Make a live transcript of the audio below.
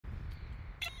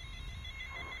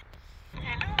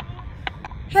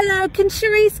Hello, can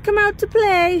Cherise come out to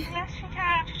play? Yes, she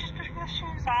can. She's just putting her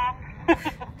shoes on.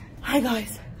 Hi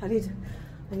guys, I need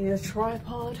a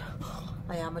tripod.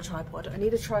 I am a tripod. I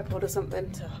need a tripod or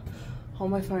something to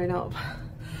hold my phone up.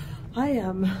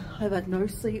 I've had no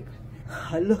sleep.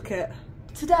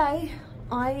 Today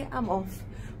I am off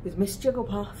with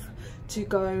MissJigglePuff to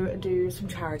go and do some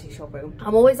charity shopping.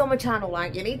 I'm always on my channel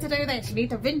like, you need to do this, you need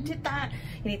to vintage that,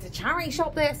 you need to charity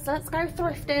shop this, let's go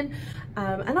thrifting.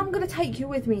 And I'm gonna take you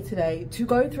with me today to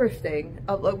go thrifting.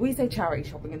 Like we say charity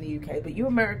shopping in the UK, but you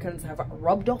Americans have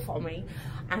rubbed off on me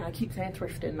and I keep saying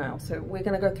thrifting now. So we're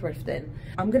gonna go thrifting.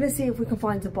 I'm gonna see if we can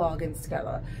find some bargains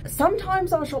together.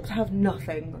 Sometimes our shops have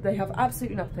nothing. They have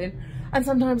absolutely nothing. And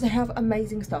sometimes they have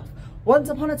amazing stuff. Once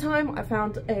upon a time, I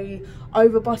found a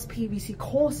overbust PVC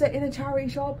corset in a charity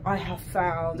shop. I have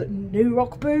found New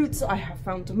Rock boots. I have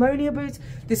found Demonia boots.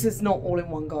 This is not all in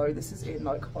one go. This is in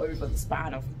like over the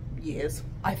span of years.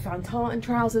 I found tartan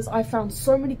trousers. I found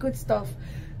so many good stuff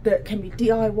that can be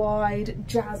DIY'd,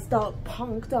 jazzed up,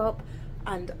 punked up,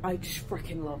 and I just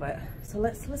freaking love it. So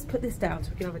let's put this down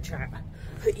so we can have a chat.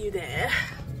 Put you there.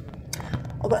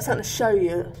 I've got something to show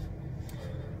you.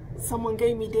 Someone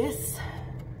gave me this,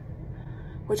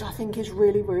 which I think is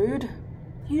really rude.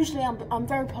 Usually I'm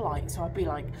very polite, so I'd be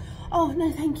like, oh,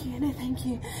 no thank you, no thank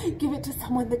you. Give it to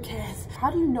someone that cares. How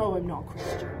do you know I'm not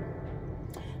Christian?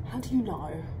 How do you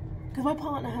know? Because my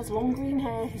partner has long green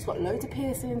hair, he's got loads of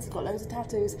piercings, he's got loads of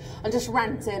tattoos, and just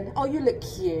ranting, oh, you look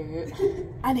cute.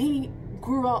 And he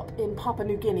grew up in Papua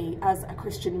New Guinea as a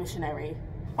Christian missionary.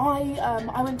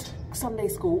 I went to Sunday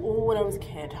school all when I was a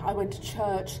kid. I went to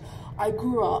church. I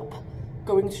grew up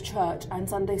going to church and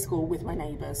Sunday school with my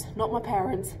neighbours, not my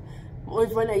parents,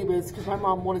 with my neighbours, because my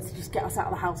mum wanted to just get us out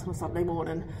of the house on a Sunday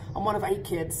morning. I'm one of 8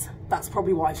 kids. That's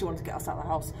probably why she wanted to get us out of the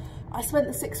house. I spent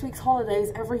the 6 weeks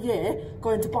holidays every year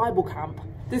going to Bible camp.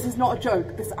 This is not a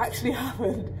joke. This actually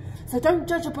happened. So don't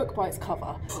judge a book by its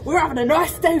cover. We're having a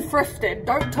nice day thrifting.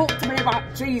 Don't talk to me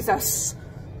about Jesus.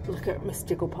 Look at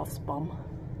MissJigglePuff's bum.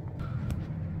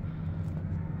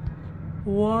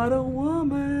 What a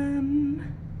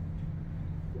woman.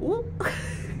 Look,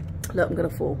 I'm gonna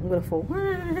fall.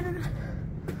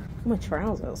 My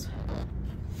trousers.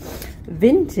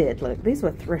 Vinted, look, these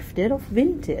were thrifted off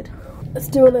Vinted. Let's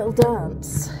do a little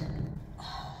dance.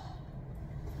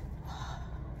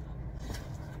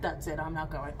 That's it, I'm now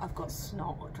going. I've got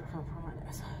snot dripping from my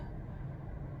nose.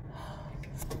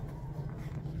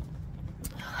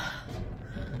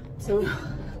 So,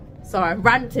 sorry, I'm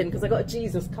ranting because I got a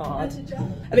Jesus card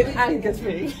and it angers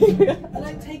me. I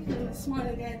like taking it and smile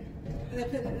again and then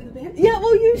put it in the bin. Yeah,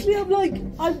 well usually I'm like,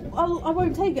 I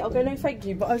won't take it, I'll go no thank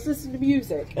you, but I was listening to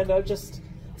music and I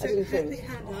didn't think.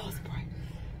 Oh, it's bright.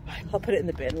 Right, I'll put it in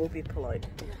the bin, we'll be polite.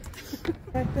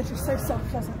 They're just so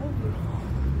soft, I was like, oh,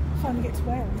 I finally get to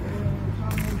wear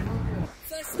them.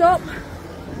 First stop,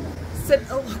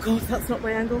 oh god, that's not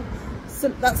my angle.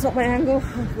 That's not my angle.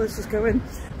 Oh, let's just go in.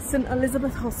 St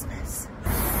Elizabeth Hospice.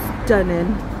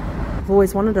 Stunning. I've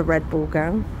always wanted a Red Bull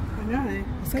gown. I know.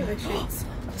 I take those sheets.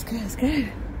 Let's go.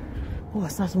 Oh,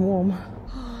 it's nice and warm.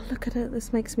 Oh, look at it.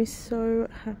 This makes me so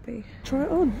happy. Try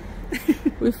it on.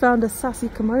 We found a sassy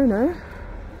kimono.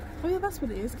 Oh yeah, that's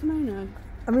what it is. Kimono.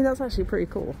 I mean, that's actually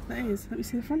pretty cool. That is. Let me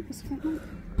see the front. What's the front like?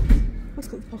 What's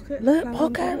got the pocket? Look,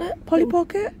 pocket. Look, Polly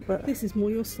pocket. But this is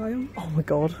more your style. oh my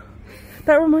god.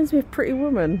 That reminds me of Pretty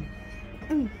Woman.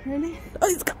 Oh, really? Oh,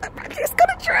 it's got a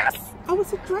dress. Oh,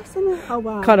 it's a dress in it. Oh,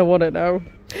 wow. Kind of want it now.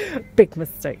 Big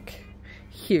mistake.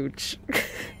 Huge.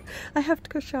 I have to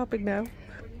go shopping now.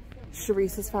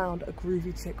 Cherise has found a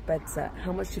groovy chick bed set.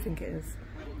 How much do you think it is?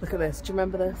 Look at this. Do you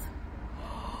remember this?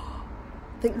 How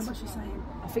much are you saying?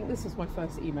 I think this was my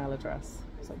first email address.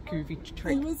 It's like groovy chick.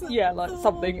 Oh, was it? Yeah, like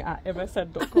something at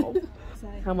msn.com.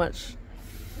 How much?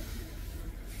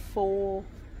 4.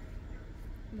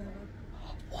 No.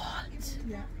 What?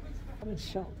 Yeah. I'm in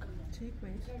shock. £2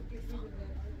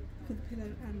 for the pillow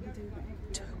and the duvet.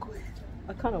 £2.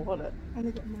 I kind of want it. And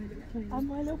they got My Little Pony. And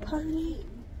My Little Pony.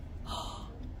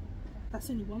 That's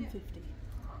only £1.50.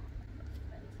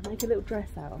 Make a little dress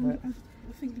out of it. I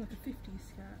think like a 50s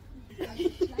skirt.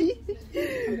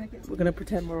 We're gonna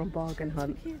pretend we're on bargain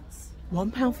hunt.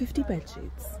 £1.50 bed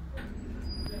sheets.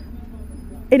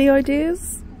 Any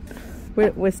ideas?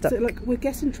 We're stuck. So like we're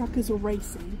guessing truckers or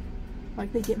racing.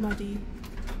 Like they get muddy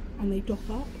and they dock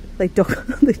up. They dock.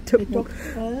 They dock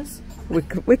furs.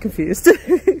 We're confused.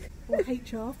 Or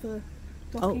HR for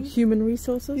docking. Oh, human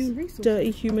resources. Human resources.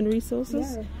 Dirty human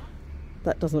resources. Yeah.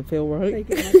 That doesn't feel They right.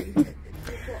 get muddy.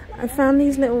 I found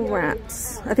these little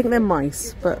rats. I think they're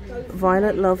mice, but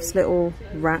Violet loves little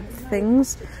rat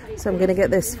things, so I'm gonna get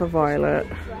this for Violet.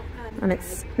 And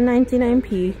it's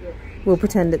 99p. We'll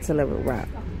pretend it's a little rat.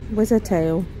 Where's her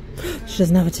tail? She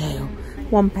doesn't have a tail.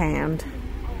 £1.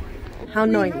 How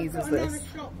 90s is this?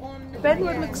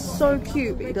 Bedward looks so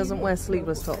cute, but he doesn't wear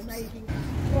sleeveless tops.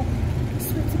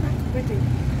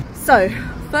 So,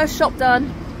 first shop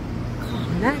done. God,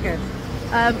 knackered.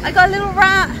 I got a little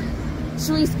rat.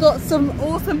 Sharice got some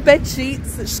awesome bed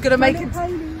sheets that she's gonna make it.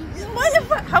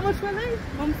 How much were they?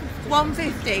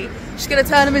 150. She's gonna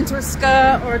turn them into a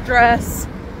skirt or a dress.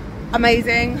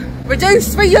 Amazing.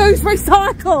 Reduce, reuse,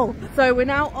 recycle. So we're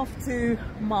now off to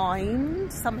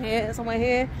Mind, somewhere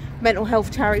here. Mental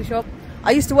health charity shop.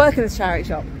 I used to work in this charity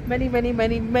shop many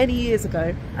years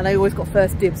ago, and I always got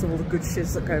first dibs of all the good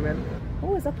shits that go in.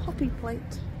 Oh, there's a puppy plate.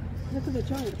 Look at the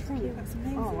giant trunk, that's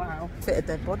amazing. Oh wow. Fit a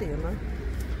dead body in there.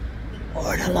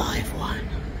 Or an alive one.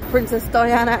 Princess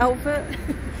Diana outfit.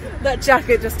 That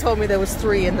jacket just told me there was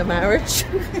 3 in the marriage.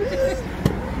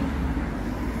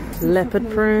 Leopard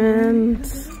print.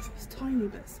 It's tiny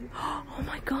bits. Oh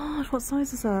my god, what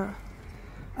size is that?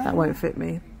 That won't fit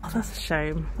me. Oh, that's a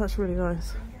shame. That's really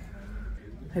nice.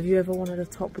 Have you ever wanted a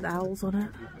top with owls on it?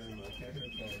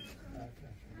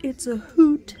 It's a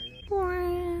hoot.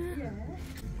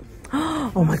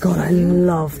 Oh my god, I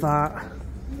love that.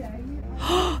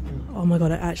 Oh my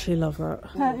god, I actually love that.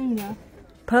 Per Una.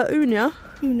 Per Una?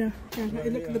 Una. Yeah,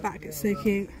 look at the back, it's so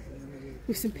cute.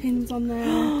 With some pins on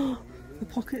there. The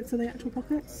pockets, are they actual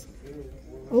pockets?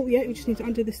 Oh yeah, we just need to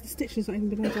undo this. The stitching's not even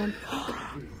been undone.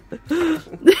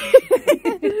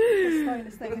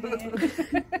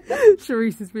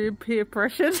 Sharice is being peer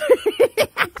pressured.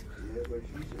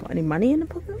 Got any money in the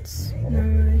pockets?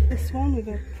 No, this one with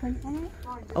a print on it.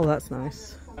 Oh, that's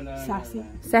nice. Sassy.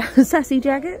 Sassy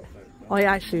jacket? I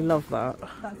actually love that.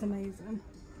 That's amazing.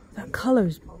 That colour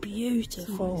is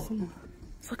beautiful. Nice,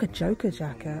 it's like a Joker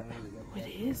jacket. It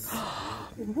is.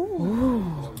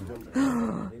 Ooh.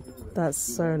 That's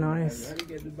so nice.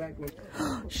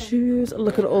 Shoes.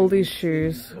 Look at all these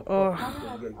shoes. Oh,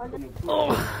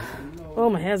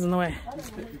 my hair's in the way.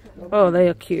 Oh, they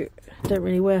are cute. Don't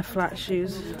really wear flat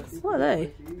shoes. What are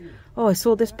they? Oh, I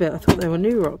saw this bit. I thought they were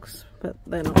New Rocks, but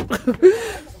they're not.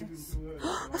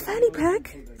 A fanny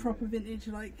pack. Proper vintage,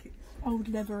 like old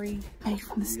leathery, made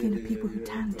from the skin of people who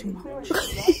tan too much.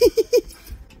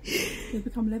 They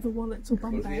become leather wallets or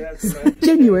bum bags.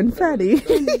 Genuine fanny.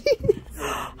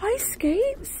 Ice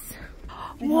skates.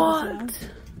 What?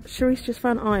 Sharice just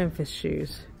found Iron Fist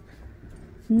shoes.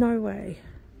 No way.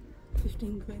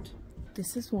 15 quid.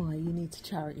 This is why you need to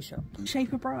charity shop.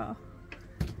 Shape a bra.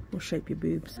 Or shape your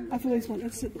boobs. I've always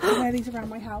wanted to wear these around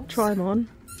my house. Try them on.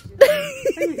 They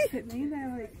don't fit me. They're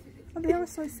like, oh, they are a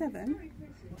size 7.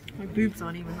 My boobs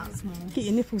aren't even that small. Get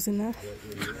your nipples in there.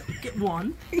 Get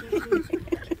one.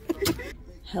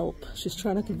 Help. She's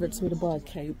trying to convince me to buy a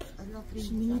cape.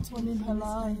 She needs one in her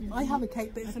life. I have a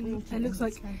cape that's it looks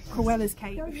like Cruella's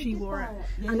cape if she wore it.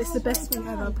 And it's the best thing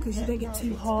ever because you don't get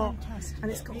too hot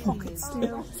and it's got pockets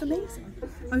still. It's amazing.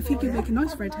 I think it'd make a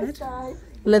nice redhead.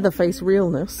 Leatherface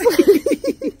realness.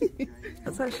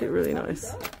 That's actually really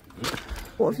nice.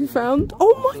 What have you found?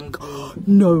 Oh my god!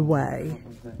 No way.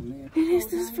 It is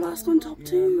this flask on top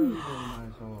too.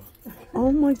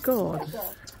 Oh my god.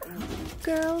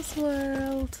 Girls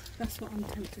World. That's what I'm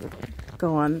tempted by.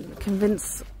 Go on,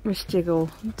 convince Miss Jiggle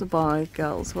to buy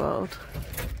Girls World.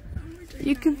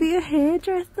 You could be a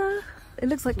hairdresser. It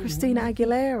looks like Christina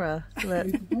Aguilera. Look.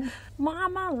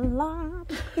 Mama Lord.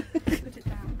 Put it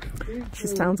down.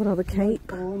 She's found another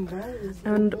cape.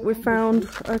 And we found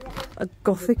a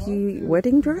gothic-y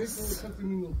wedding dress.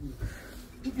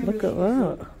 Look at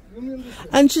that.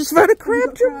 And she's found a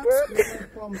crab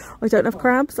book. I don't have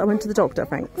crabs. I went to the doctor,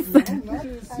 thanks. Look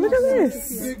at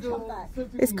this.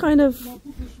 It's kind of,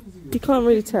 you can't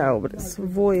really tell, but it's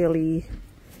royally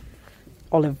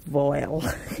olive oil.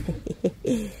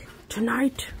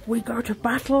 Tonight we go to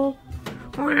battle.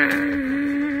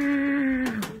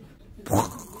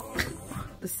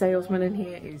 The salesman in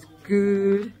here is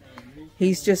good.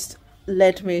 He's just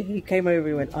led me. He came over.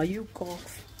 He went, "Are you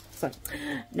goth?" So,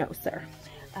 no, sir.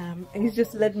 He's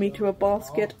just led me to a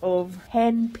basket of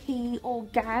hen pea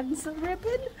organza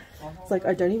ribbon. It's like,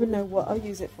 I don't even know what I'll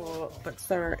use it for, but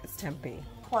sir, it's 10p.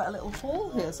 Quite a little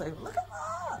haul here, so look at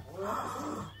that.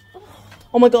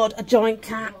 Oh my god, a giant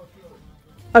cat.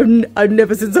 I've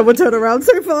never seen someone turn around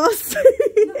so fast.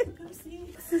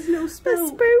 This is a little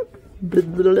spoon.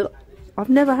 I've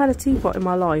never had a teapot in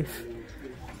my life.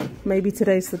 Maybe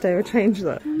today's the day I change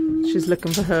that. She's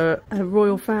looking for her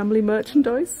royal family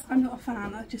merchandise. I'm not a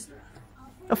fan, I just...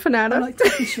 A fanana? I like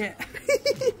taking shit.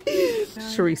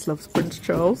 Sharice loves Prince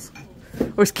Charles.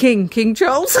 Or it's King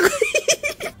Charles.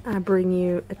 I bring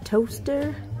you a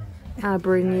toaster I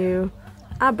bring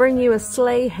you a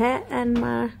sleigh hat and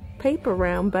my paper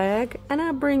round bag, and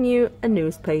I bring you a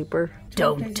newspaper.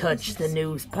 Don't touch the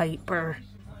newspaper.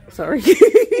 Sorry.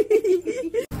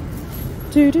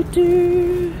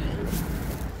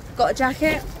 Got a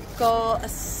jacket, got a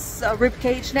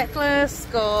ribcage necklace,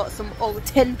 got some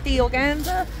 10p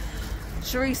organza.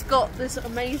 Sharice got this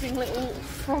amazing little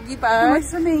froggy bag.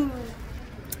 Listening.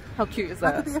 How cute is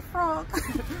that? I could be a frog.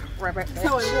 Rabbit. That's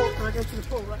how I walk when I go to the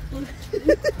pool.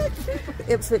 Right?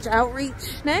 Ipswich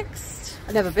Outreach next.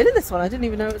 I've never been in this one. I didn't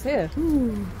even know it was here.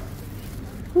 Ooh.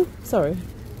 Ooh, sorry.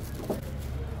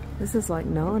 This is like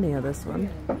Narnia, this one.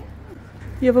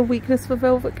 You have a weakness for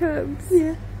velvet curtains?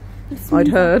 Yeah. I'd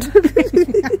heard.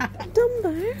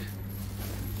 Dumbo.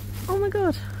 Oh my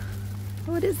god.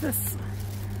 What is this?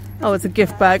 Oh, it's a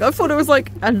gift bag. I thought it was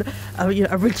like an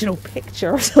original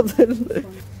picture or something.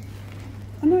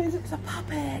 Oh no, it's a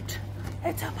puppet.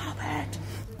 It's a puppet.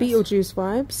 Beetlejuice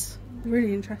vibes.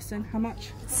 Really interesting. How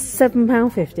much?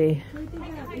 £7.50.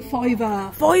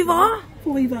 Fiver. Fiver?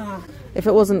 Fiver. If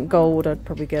it wasn't gold, I'd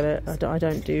probably get it. I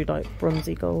don't do like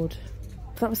bronzy gold.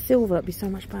 If that was silver, it'd be so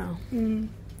much better. I'm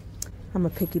a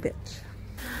picky bitch.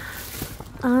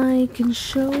 I can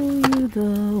show you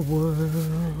the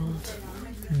world.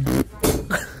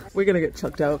 We're gonna get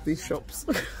chucked out of these shops.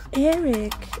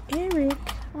 Eric.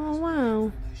 Oh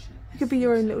wow. You could be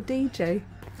your own little DJ.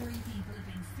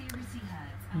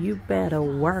 You better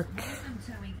work.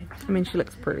 I mean, she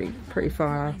looks pretty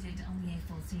far.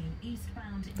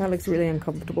 That looks really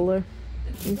uncomfortable though.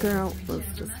 Girl,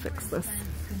 let's just fix this.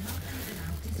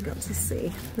 Got to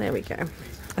see. There we go.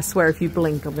 I swear if you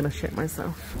blink, I'm gonna shit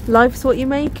myself. Life's what you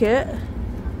make it.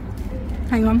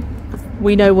 Hang on.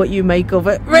 We know what you make of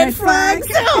it. Red flags!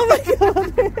 Oh my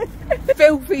god!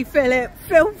 Filthy, Philip.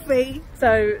 Filthy.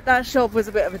 So that shop was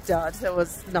a bit of a dud. There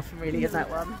was nothing really in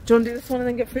that one. Do you want to do this one and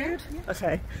then get food? Yeah.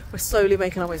 Okay. We're slowly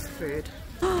making our way to food.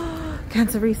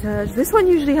 Cancer research. This one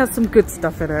usually has some good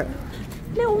stuff in it.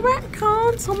 Little rat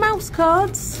cards or mouse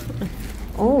cards.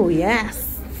 Oh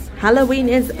yes. Halloween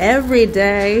is every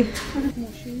day.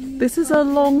 This is a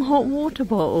long hot water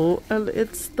bottle and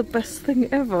it's the best thing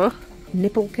ever.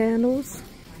 Nipple candles.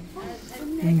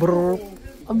 Brr.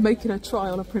 I'm making a try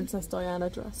on a Princess Diana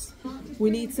dress. We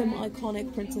need some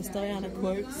iconic Princess Diana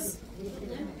quotes.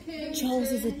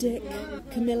 Charles is a dick.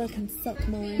 Camilla can suck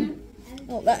mine.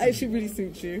 Oh, that actually really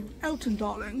suits you. Elton,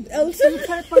 darling. Elton?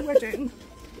 Plan my wedding.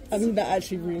 I mean, that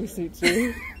actually really suits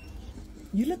you.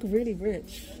 You look really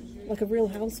rich. Like a real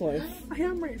housewife. I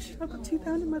am rich. I've got £2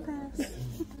 in my purse.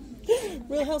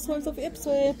 Real Housewives of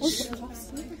Ipswich.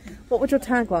 What would your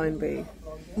tagline be?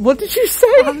 What did you say?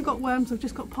 I haven't got worms, I've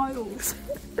just got piles.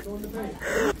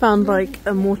 Found like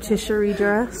a morticiary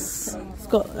dress. It's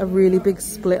got a really big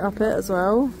split up it as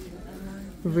well.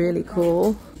 Really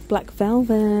cool. Black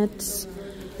velvet.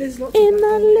 There's lots in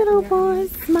a little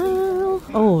boy's smile.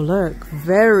 Oh look,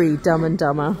 very Dumb and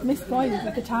Dumber. Misguided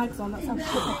with the tags on, that's how shit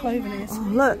their clothing is. Oh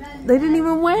look, they didn't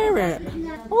even wear it.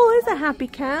 Oh, there's a happy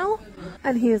cow.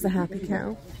 And here's a happy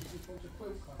cow.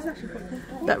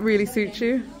 That really suits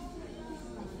you.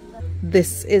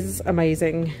 This is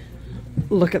amazing.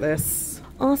 Look at this.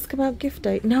 Ask about gift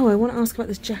date. No, I want to ask about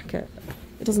this jacket.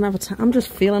 It doesn't have a tag. I'm just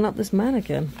feeling up this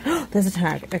mannequin. There's a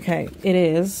tag. Okay, it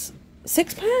is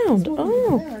 £6.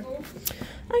 Oh,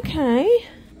 okay.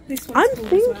 I'm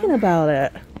thinking about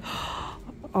it.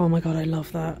 Oh my god, I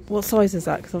love that. What size is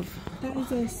that? Because that is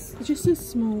this. It's just a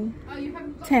small.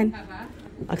 10.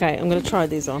 Okay, I'm gonna try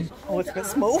these on. Oh, it's a bit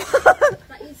small.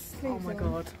 Oh my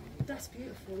god. That's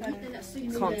beautiful.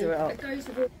 Can't do it up.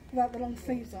 Without the long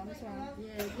sleeves on as well.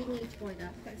 Yeah, you need to buy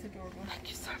that. That's adorable. Thank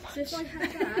you so much. So if I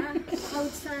had that, I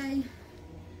would say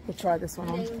We'll try this one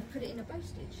on. then put it in a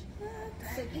postage.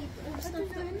 So people, all the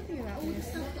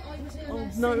stuff that I was Oh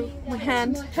doing. no, my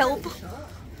hand. Help.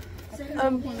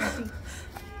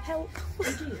 Help.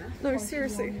 No,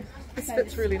 seriously. This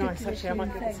fits really nice actually. I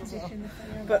might get this as well.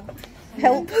 But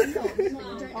help.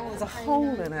 Oh, there's a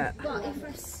hole in it. But if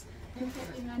that's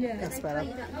That's better.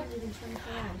 pay that money within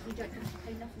 24 hours, you don't have to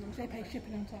pay nothing on They top. pay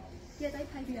shipping on top. Yeah, they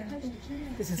pay for the postage.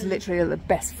 Yeah. This is literally the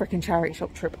best freaking charity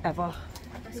shop trip ever.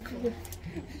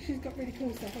 She's got really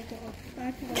cool stuff. I've got a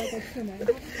bag for when I go swimming.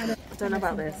 I don't know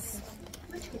about this.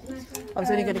 I was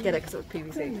only going to get it because it was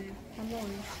PVC. I'm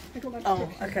wrong. I got my Oh,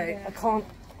 okay. I can't.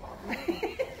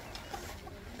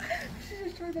 She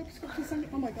just tried my prescription something.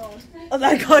 Oh my god. Oh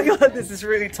my god, this is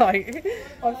really tight.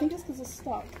 Oh, I think it's because it's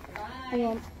stuck. Hang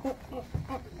on.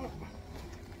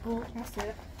 Oh, that's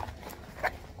it.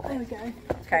 There we go.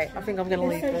 Okay, I think I'm going to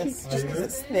leave this just because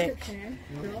it's thick. Can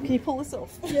you pull this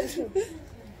off? Yeah, sure.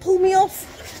 Pull me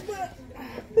off!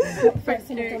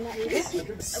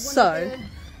 So,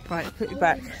 right, put you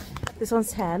back. This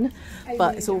one's 10,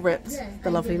 but it's all ripped.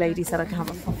 The lovely lady said I can have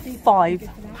it for £5.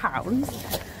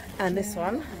 And this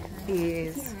one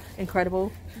is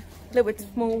incredible. A little bit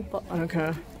small, but I don't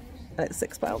care. And it's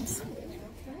 £6.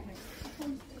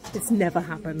 This never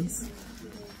happens.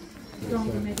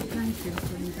 Alright,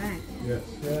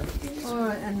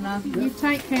 and love. You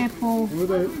take care, Paul.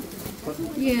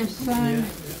 Yes, so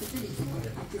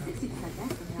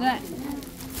that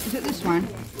is it. This one.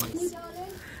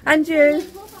 And you.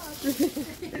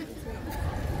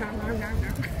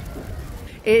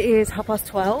 It is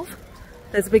 12:30.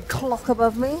 There's a big clock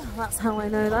above me. That's how I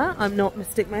know that. I'm not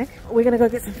Mystic Meg. We're gonna go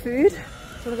get some food.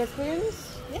 Do you wanna go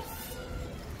spoons? Yes.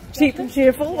 Cheap and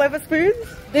cheerful, Wetherspoons.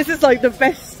 This is like the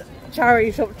best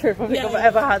charity shop trip I think I've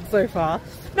ever had so far.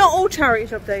 Not all charity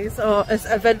shop days are as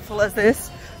eventful as this,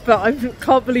 but I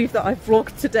can't believe that I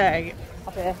vlogged today.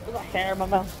 Up here, I've got hair in my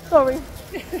mouth. Sorry.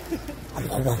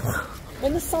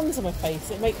 When the sun's on my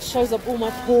face, it shows up all my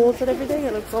pores and everything.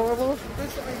 It looks horrible.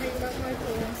 That's what I hate about my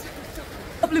pores.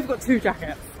 I believe I've got 2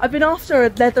 jackets. I've been after a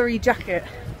leathery jacket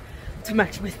to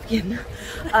match my skin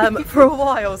for a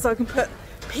while, so I can put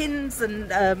pins and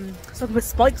so I can put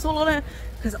spikes all on it.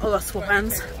 Because oh, that's swap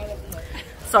hands.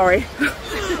 Sorry,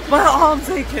 my arm's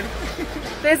aching.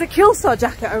 There's a Killstar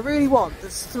jacket I really want.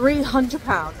 That's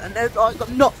 £300, and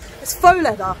it's faux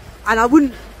leather, and I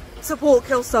wouldn't support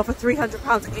Killstar for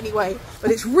 £300 anyway.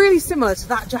 But it's really similar to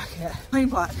that jacket, plain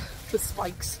black with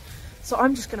spikes. So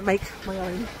I'm just gonna make my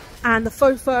own. And the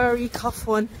faux furry cuff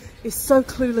one is so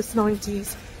clueless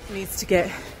 90s. It needs to get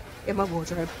in my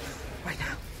wardrobe right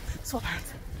now. Swap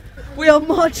hands. We are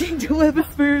marching to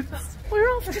Wetherspoons. We're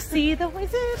off to see the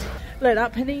wizard. Look,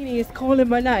 that panini is calling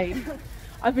my name.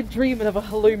 I've been dreaming of a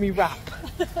halloumi wrap.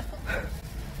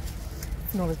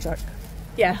 It's not a joke.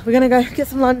 Yeah, we're gonna go get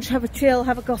some lunch, have a chill,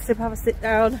 have a gossip, have a sit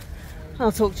down.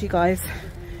 I'll talk to you guys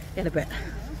in a bit.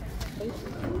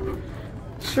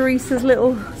 Sharice's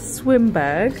little swim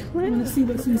bag. I want to see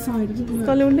what's inside. It's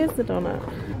got a little lizard on it.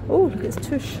 Oh, look, it's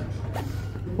tush.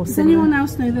 Does anyone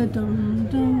else know the dum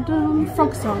dum dum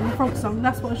frog song? Frog song.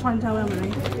 That's what I was trying to tell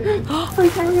Emily. Free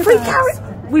carrier bags.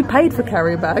 We paid for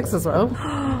carrier bags as well.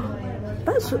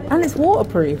 And it's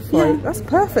waterproof. Yeah. Like, that's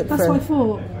perfect. That's what I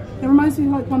thought. It reminds me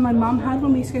of like one my mum had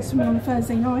when we used to go swimming on a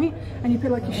Thursday night, and you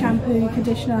put like your shampoo, your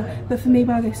conditioner. But for me,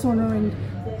 when I go sauna and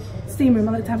steam room,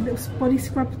 I like to have a little body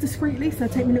scrub discreetly. So I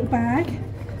take my little bag,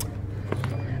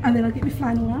 and then I get my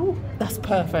flannel out. That's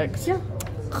perfect. Yeah.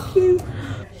 Cute.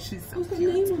 I've got a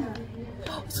name on it.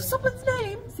 So someone's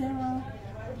name? Sarah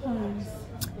Hines.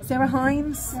 Sarah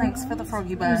Hines. Thanks for the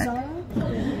froggy bag.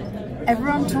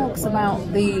 Everyone talks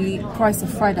about the price of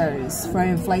Freddos for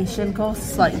inflation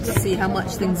costs, like to see how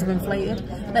much things have inflated.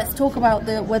 Let's talk about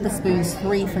the Wetherspoons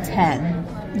 3 for £10.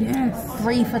 Yes.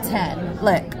 3 for 10.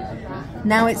 Look,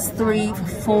 now it's 3 for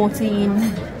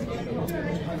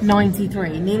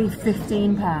 £14.93, nearly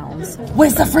 £15.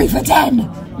 Where's the 3 for 10?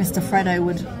 Mr. Freddo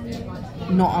would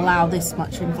not allow this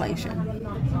much inflation.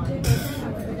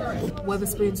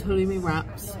 Wetherspoons halloumi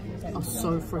wraps are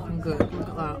so freaking good. Look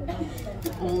at that.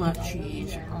 All that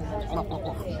cheese.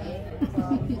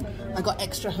 I got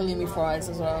extra halloumi fries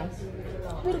as well.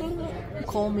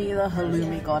 Call me the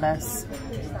halloumi goddess.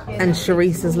 And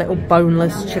Sharice's little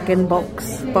boneless chicken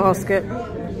box basket.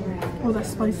 Oh, that's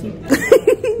spicy.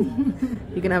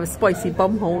 You can have a spicy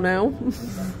bum hole now.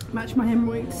 Match my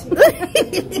hemorrhoids.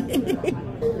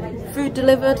 Food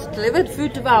delivered,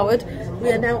 food devoured.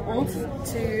 We are now off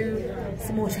to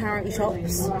some more charity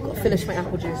shops. I've got to finish my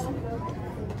apple juice.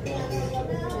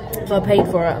 If I paid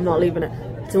for it, I'm not leaving it.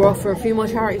 So we're off for a few more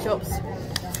charity shops.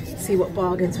 See what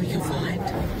bargains we can find.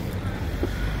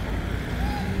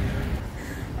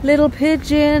 Little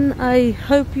pigeon, I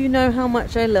hope you know how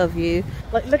much I love you.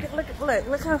 Like, look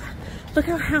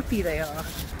how happy they are.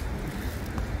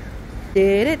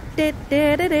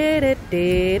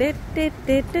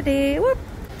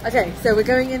 Okay, so we're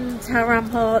going into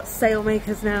Rampart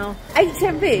Sailmakers now.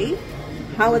 HMV,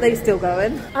 how are they still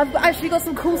going? I've actually got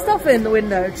some cool stuff in the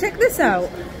window. Check this out.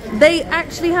 They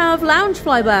actually have lounge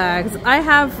fly bags. I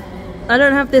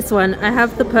don't have this one. I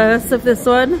have the purse of this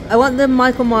one. I want the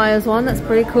Michael Myers one. That's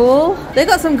pretty cool. They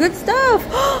got some good stuff.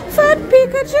 Fat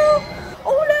Pikachu.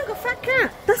 Oh look, a fat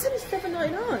cat. That's only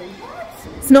 $7.99.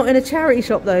 It's not in a charity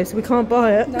shop though, so we can't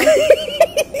buy it.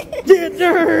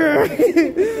 No.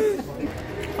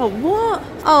 Oh, what?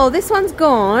 Oh, this one's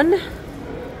gone.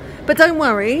 But don't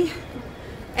worry.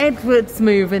 Edward's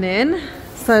moving in,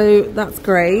 so that's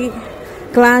great.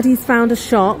 Glad he's found a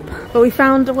shop. But we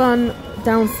found one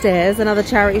downstairs, another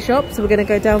charity shop, so we're going to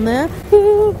go down there.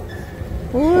 Ooh.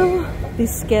 Ooh.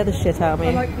 These scare the shit out of me.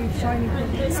 I like these shiny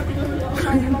things.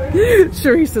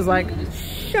 Sharice's like,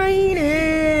 shiny!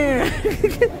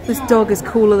 This dog is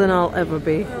cooler than I'll ever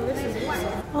be.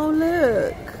 Oh,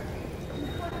 look.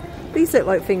 These look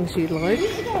like things you'd like.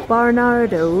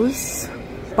 Barnardos.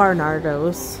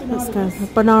 Let's go.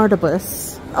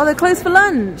 Barnardibus. Oh, they're closed for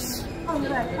lunch.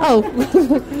 Oh.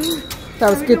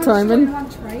 That was good timing.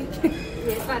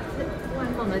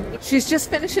 She's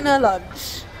just finishing her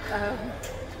lunch.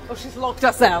 Well, she's locked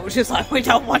us out. She's like, we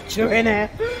don't want you in here.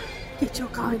 Get your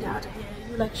kind out of here.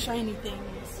 You like shiny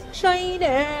things. Shiny!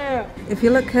 If you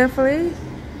look carefully,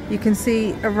 you can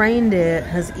see a reindeer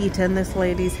has eaten this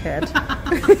lady's head.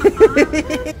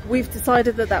 We've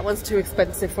decided that that one's too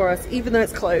expensive for us, even though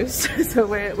it's closed. So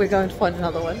we're going to find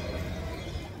another one.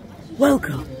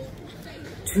 Welcome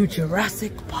to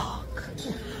Jurassic Park.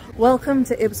 Welcome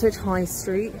to Ipswich High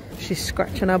Street. She's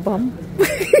scratching her bum.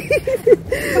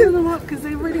 Pulling them up because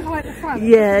they're really high at the front.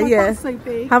 Yeah, My yeah. butt's so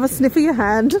big. Have a sniff of your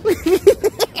hand.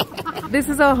 This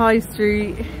is our high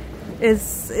street.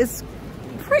 It's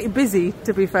pretty busy,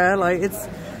 to be fair. Like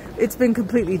it's been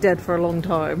completely dead for a long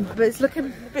time, but it's looking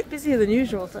a bit busier than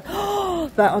usual. So,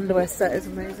 that underwear set is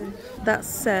amazing. That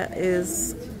set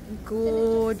is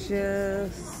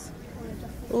gorgeous.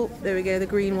 Oh, there we go, the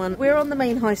green one. We're on the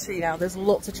main high street now. There's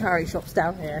lots of charity shops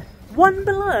down here. One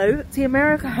below. See,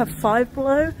 America have 5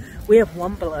 below. We have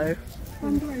 1 below.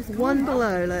 One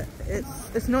below. Like,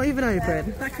 it's not even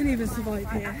open. That couldn't even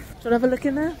survive here. Do you want to have a look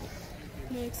in there?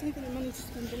 No, because they've got the money to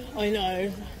spend on it. I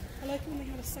know. I like when they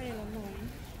have a sale online.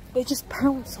 They just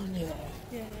pounce on you.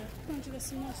 Yeah. There's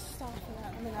some nice stuff for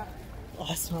that. I mean, Oh,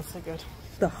 it smells so good.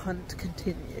 The hunt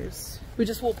continues. We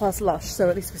just walked past Lush, so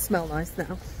at least we smell nice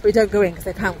now. But we don't go in because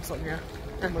they pounce on you.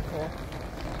 And we're cool.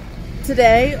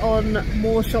 Today on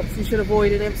more shops you should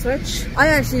avoid in Ipswich. I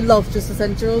actually love Just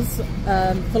Essentials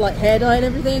for like hair dye and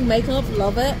everything, makeup,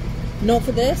 love it. Not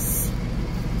for this.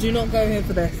 Do not go here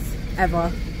for this,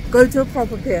 ever. Go to a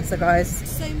proper piercer, guys.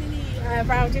 so many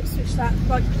around Ipswich that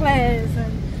like Claire's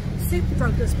and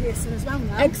Superdrug does piercing as well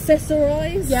now.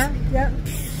 Accessorise? Yeah.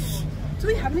 Do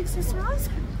we have an accessorise?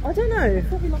 I don't know.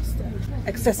 Probably lost it.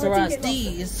 Accessorise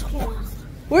these.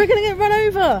 We're gonna get run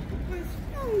over.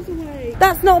 Miles away.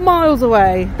 That's not miles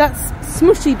away. That's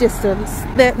smushy distance.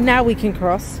 There, now we can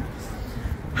cross.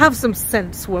 Have some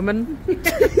sense, woman.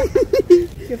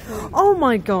 Oh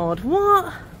my god,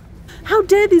 what? How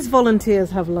dare these volunteers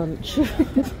have lunch?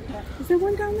 Is there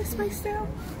one down this way still?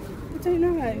 I don't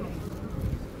know.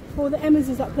 Or the Emma's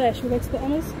is up there. Should we go to the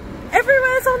Emma's?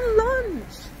 Everywhere's on lunch.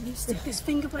 You stick this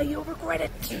finger where you'll regret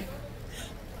it.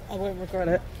 I won't regret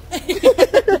it.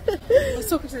 I was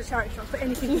talking to the charity shop, but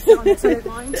anything is on it, so I don't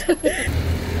mind.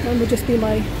 Mine will just be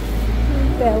my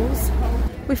bells.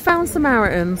 We found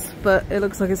Samaritans, but it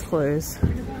looks like it's closed.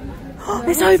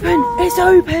 It's open! It's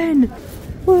open!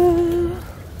 Whoa.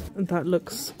 That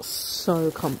looks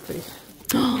so comfy.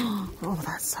 Oh,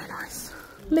 that's so nice.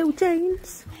 Little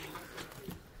James.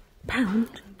 £1.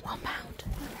 £1.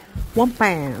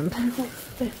 £1.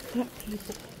 They're fat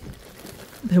people.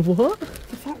 They're what?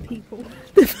 The fat people.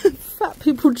 Fat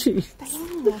people cheese. They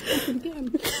are. I can get them.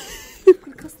 I'm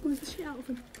going to customise the shit out of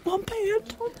them.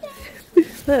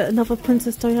 £1. Look, another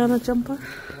Princess Diana jumper.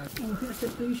 Oh, I think that's a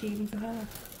bit bougie even for her.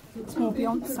 It's more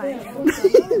Beyonce.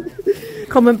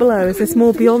 Comment below, is this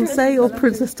more Beyonce or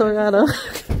Princess Diana?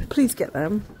 Please get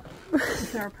them.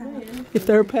 If they're a pair. If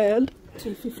they're a pair.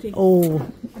 $2.50. Oh.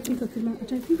 I think I could. I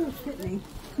don't think that'll fit me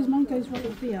because mine goes right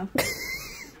up here.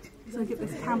 So I get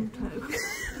this cam toe.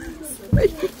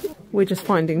 We're just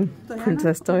finding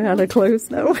Princess Diana clothes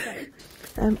now.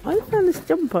 I found this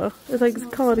jumper. It's like a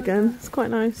cardigan. It's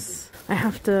quite nice. I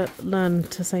have to learn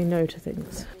to say no to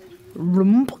things.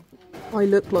 Rump. I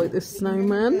look like this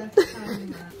snowman.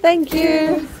 Thank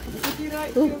you. Would you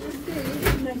like your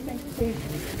receipt? No, thank you.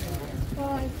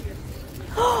 Bye.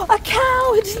 A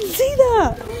cow! I didn't see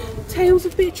that. Tales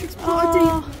of Beatrix Party.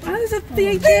 Oh. And there's a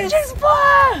VHS. Beatrix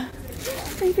Bar!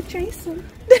 David Jason.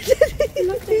 I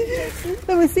love David Jason.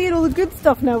 So we're seeing all the good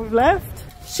stuff now we've left.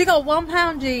 She got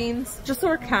 £1 jeans. Just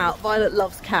saw a cat. Violet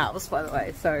loves cows, by the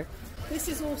way. So This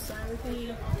is also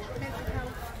the mental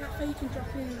health cafe. You can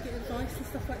drop in and get advice and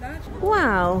stuff like that.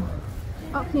 wow.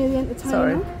 Up near the Entertainer.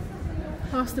 Sorry.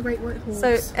 Past the Great White Horse.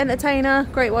 So Entertainer,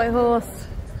 Great White Horse,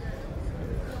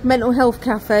 mental health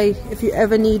cafe. If you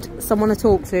ever need someone to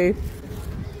talk to.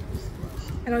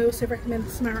 and I also recommend the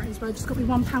Samaritans, where I just got me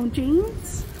 £1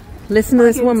 jeans. Listen to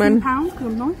this woman. £2 because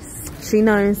I'm nice. She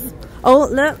knows. Oh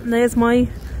look, there's my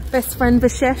best friend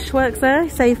Vishesh works there.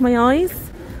 Save my eyes.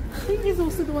 I think he's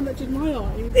also the one that did my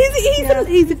eyes.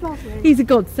 He's a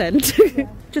godsend. Yeah.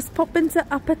 Just pop into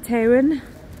Upper Town.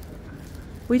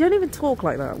 We don't even talk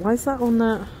like that. Why is that on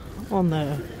there? On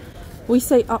there. We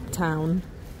say uptown.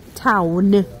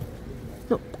 Town.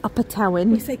 Not upper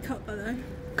town. We say cuppa though.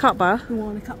 Cuppa. You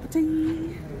want a cup of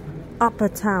tea? Upper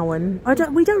town.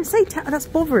 We don't say that's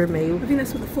bothering me. I think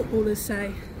that's what the footballers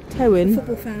say. Town.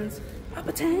 Football fans.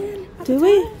 Upper town. Do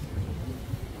we?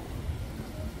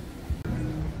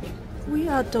 We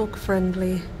are dog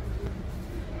friendly.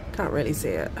 Can't really see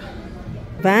it.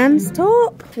 Vans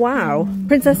top? Wow.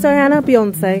 Princess Diana,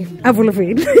 Beyonce, Avril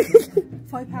Lavigne.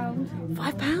 £5.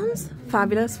 £5?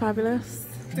 Fabulous, fabulous.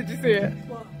 Did you see it?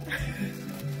 What?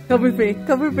 Come with me,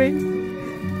 come with me.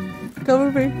 Come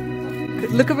with me.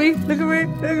 Look at me, look at me,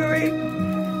 look at me.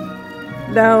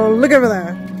 Now look over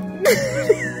there.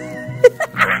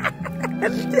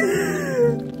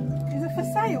 Is it for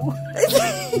sale?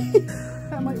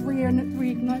 That might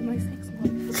reignite my sex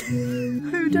life.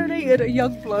 Who donated a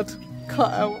Youngblood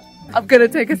cutout? I'm gonna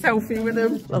take a selfie with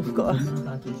him. I've got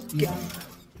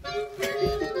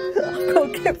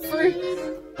to get through.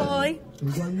 Bye.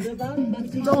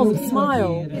 Don't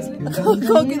smile. I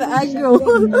can't get the angle.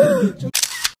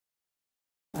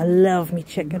 I love me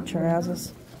chicken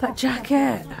trousers. That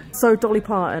jacket. So Dolly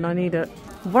Parton, I need it.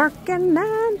 Working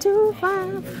 9 to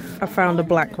 5. I found a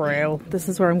black rail. This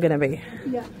is where I'm gonna be.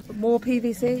 Yeah. More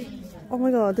PVC. Oh my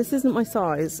god, this isn't my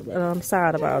size, and I'm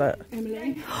sad about it.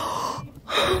 Emily. Oh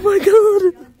my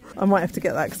god! I might have to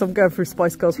get that because I'm going through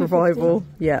Spice Girls Revival.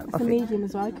 Yeah, It's a medium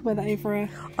as well. I could wear that over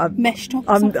a mesh top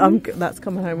or that's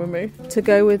coming home with me. To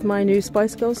go with my new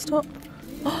Spice Girls top.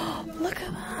 Oh, look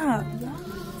at that!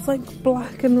 It's like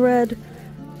black and red.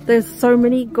 There's so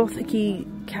many gothic-y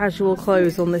casual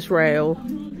clothes on this rail.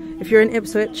 If you're in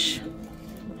Ipswich,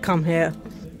 come here.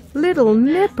 Little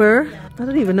Nipper. I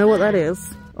don't even know what that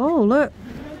is. Oh, look.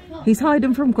 He's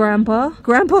hiding from Grandpa.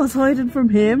 Grandpa's hiding from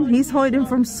him. He's hiding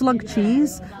from Slug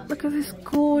Cheese. Look at this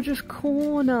gorgeous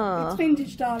corner. It's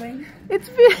vintage, darling. It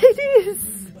is.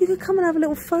 You could come and have a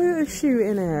little photo shoot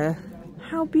in here.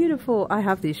 How beautiful. I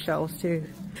have these shelves too.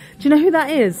 Do you know who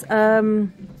that is?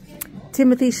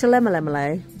 Timothy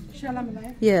Chalamet.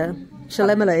 Chalamet. Yeah.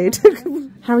 Chalamet.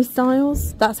 Harry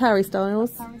Styles. That's Harry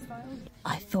Styles. Harry Styles.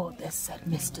 I thought this said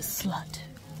Mr. Slut.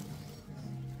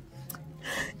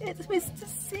 It's Mr.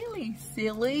 Silly.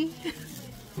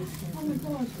 Oh my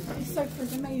god, this sofa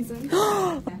is amazing.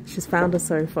 She's found a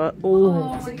sofa.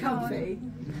 Oh, Is it comfy?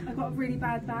 I've got a really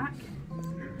bad back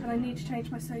and I need to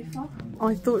change my sofa.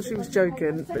 I thought she was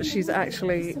joking, but she's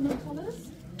actually Similar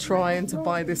colours? trying to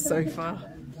buy this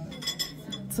sofa.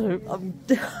 So I'm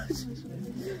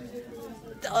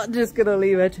just gonna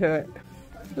leave her to it.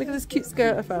 Look at this cute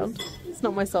skirt I found. It's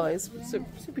not my size, so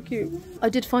super cute. I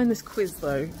did find this quiz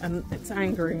though, and it's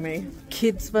angering me.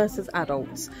 Kids versus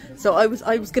adults. So I was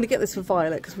gonna get this for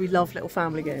Violet because we love little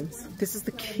family games. This is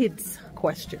the kids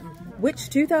question. Which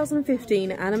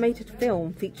 2015 animated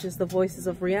film features the voices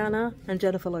of Rihanna and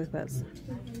Jennifer Lopez?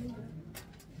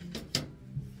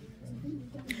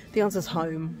 The answer's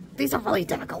Home. These are really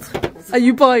difficult. Are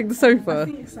you buying the sofa? I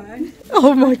think so.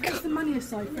 Oh my god. That's the money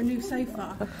aside for a new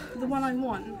sofa. The one I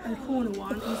want, the corner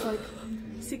one, is like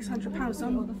 £600, so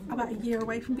I'm about a year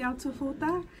away from being able to afford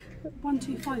that.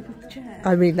 125 with the chair.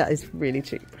 I mean, that is really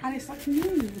cheap. And it's like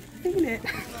new. Feel it.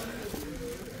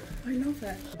 I love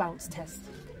it. Bounce test.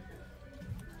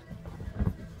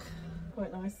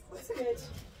 Quite nice. That's good.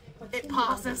 It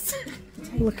passes.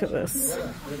 Look at this.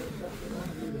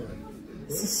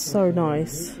 This is so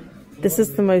nice. This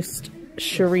is the most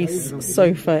Charisse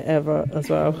sofa ever as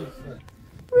well.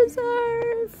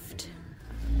 Reserved.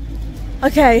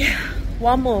 Okay,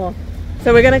 one more.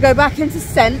 So we're going to go back into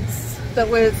Sense.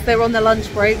 They were on their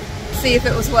lunch break. See if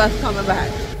it was worth coming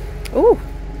back. Oh,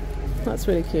 that's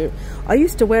really cute. I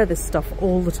used to wear this stuff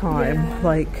all the time. Yeah.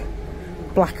 Like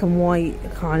black and white,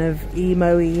 kind of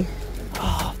emo-y.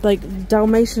 Oh, like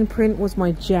Dalmatian print was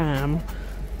my jam.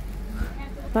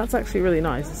 That's actually really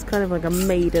nice. It's kind of like a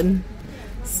maiden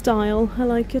style. I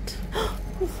like it.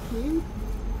 That's cute.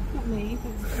 Not me,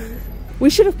 that's cute. We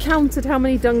should have counted how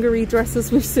many dungaree dresses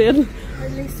we've seen.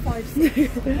 At least 5,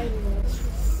 6.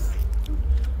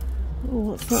 Oh,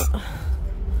 what's that?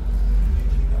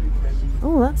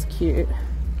 Oh, that's cute.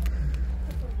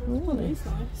 Oh, that is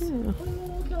nice. Yeah.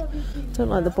 Don't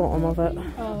like the bottom of it.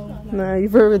 Oh, No,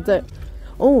 you've ruined it.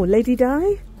 Oh, Lady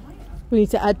Di? We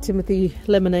need to add Timothy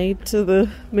Lemonade to the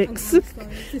mix.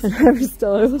 And Harry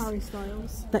Styles. Harry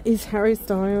Styles. That is Harry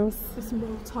Styles. With some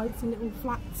little tights and little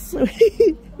flats.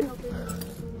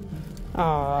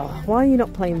 Ah, why are you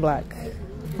not plain black?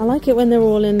 I like it when they're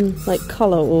all in like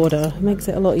colour order. It makes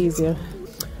it a lot easier.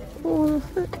 Oh,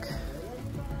 look.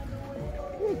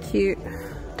 Very cute.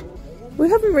 We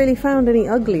haven't really found any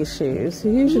ugly shoes. You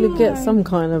usually get some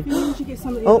kind of... You usually get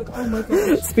somebody oh my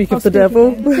god. Speak of the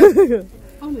devil.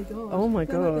 Oh my god. Oh my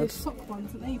god. Like those sock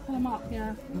ones, and then you pull them up,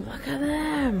 yeah. Look at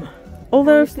them.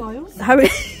 Although,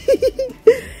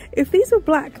 if these were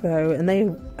black though, and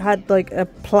they had like a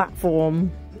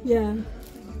platform, yeah,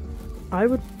 I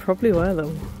would probably wear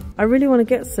them. I really want to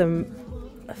get some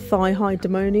thigh-high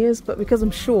demonias, but because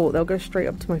I'm short, they'll go straight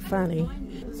up to my fanny.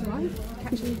 That's alright.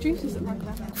 Catching the juices at like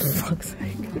that. For fuck's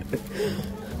sake.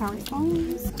 Harry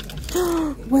Potters.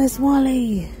 Where's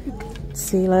Wally?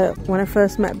 See, like, when I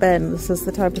first met Ben, this is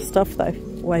the type of stuff that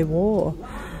I wore.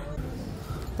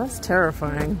 That's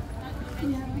terrifying. She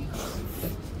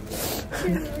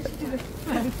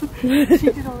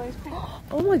did all those things.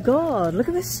 Oh my god, look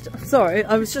at this. Sorry,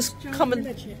 I was just coming.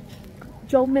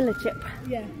 Joel Millichip.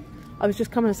 Yeah. I was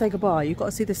just coming to say goodbye. You've got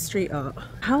to see this street art.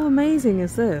 How amazing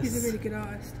is this? He's a really good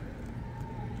artist.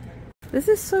 This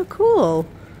is so cool.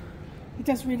 He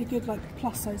does really good, like,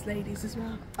 plus-size ladies as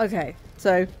well. Okay,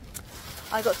 so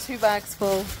I got 2 bags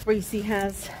full. Reese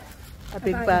has a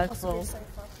big bag full.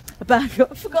 A bag.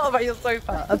 I forgot about your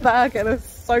sofa. A bag and a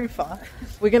sofa.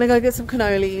 We're gonna go get some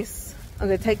cannolis. I'm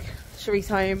gonna take Charisse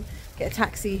home, get a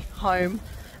taxi home,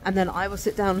 and then I will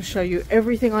sit down and show you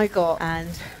everything I got and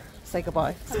say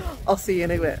goodbye. I'll see you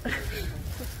in a bit.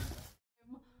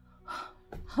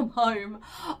 I'm home.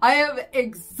 I am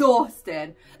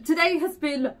exhausted. Today has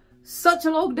been such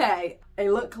a long day. I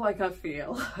look like I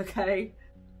feel, okay?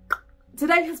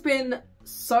 Today has been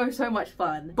so much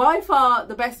fun. By far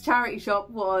the best charity shop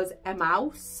was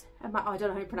Emmaus. I don't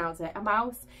know how you pronounce it.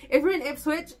 Emmaus. If you're in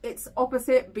Ipswich, it's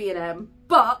opposite B&M.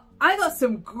 But I got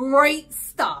some great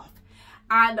stuff.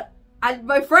 And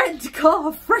my friend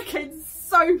got a freaking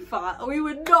sofa. We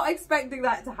were not expecting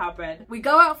that to happen. We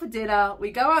go out for dinner.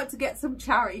 We go out to get some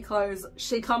charity clothes.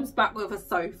 She comes back with a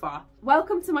sofa.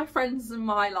 Welcome to my friends in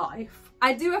my life.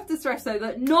 I do have to stress though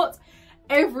that not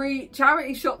every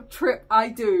charity shop trip I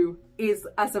do is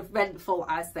as eventful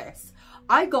as this.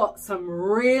 I got some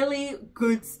really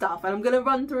good stuff and I'm going to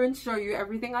run through and show you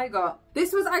everything I got.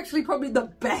 This was actually probably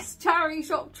the best charity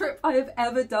shop trip I have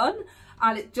ever done.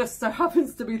 And it just so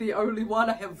happens to be the only one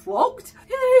I have vlogged.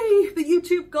 Yay! The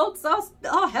YouTube gods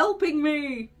are helping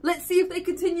me. Let's see if they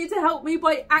continue to help me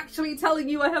by actually telling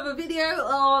you I have a video,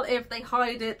 or if they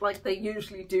hide it like they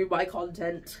usually do my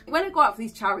content. When I go out for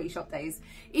these charity shop days,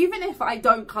 even if I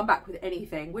don't come back with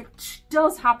anything, which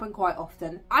does happen quite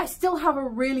often, I still have a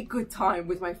really good time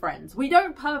with my friends. We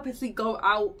don't purposely go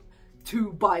out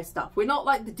to buy stuff. We're not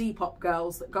like the Depop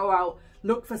girls that go out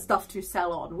look for stuff to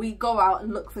sell on. We go out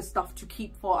and look for stuff to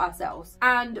keep for ourselves.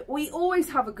 And we always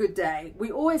have a good day. We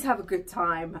always have a good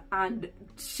time. And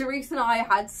Charisse and I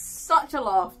had such a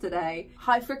laugh today.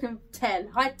 High freaking 10.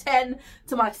 High 10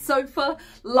 to my sofa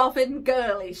loving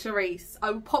girly Charisse. I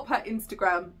will pop her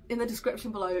Instagram in the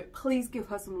description below. Please give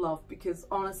her some love because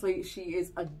honestly, she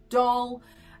is a doll.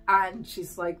 And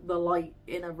she's like the light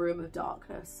in a room of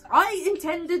darkness. I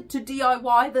intended to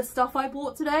DIY the stuff I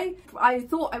bought today. I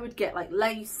thought I would get like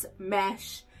lace,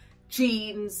 mesh,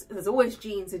 jeans. There's always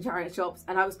jeans in charity shops.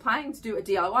 And I was planning to do a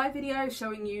DIY video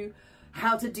showing you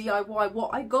how to DIY what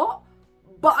I got.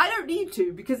 But I don't need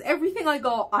to because everything I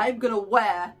got I'm gonna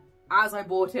wear as I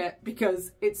bought it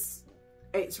because it's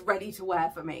ready to wear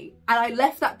for me. And I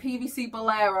left that PVC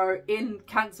bolero in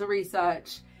cancer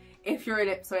research. If you're in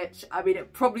Ipswich, I mean,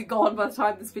 it's probably gone by the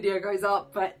time this video goes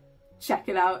up, but check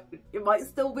it out. It might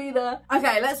still be there.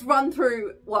 Okay, let's run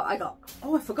through what I got.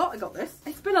 Oh, I forgot I got this.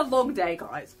 It's been a long day,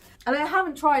 guys. And I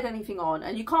haven't tried anything on,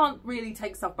 and you can't really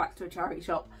take stuff back to a charity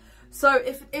shop. So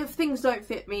if things don't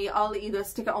fit me, I'll either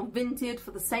stick it on Vinted for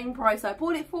the same price I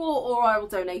bought it for, or I will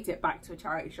donate it back to a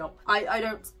charity shop. I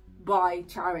don't buy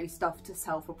charity stuff to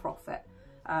sell for profit.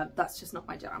 That's just not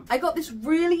my jam. I got this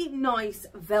really nice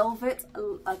velvet,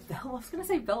 I was gonna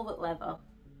say velvet leather.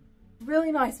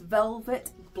 Really nice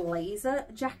velvet blazer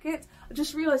jacket. I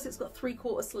just realised it's got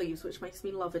 3/4 sleeves, which makes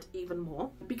me love it even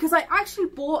more. Because I actually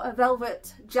bought a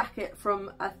velvet jacket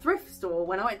from a thrift store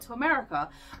when I went to America.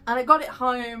 And I got it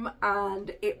home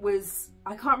and it was,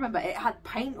 I can't remember, it had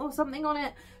paint or something on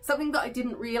it. Something that I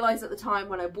didn't realise at the time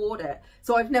when I bought it.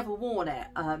 So I've never worn it.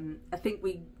 I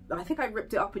think I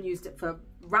ripped it up and used it for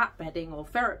rat bedding or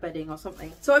ferret bedding or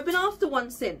something. So I've been after one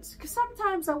since, because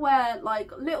sometimes I wear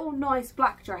like little nice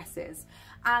black dresses,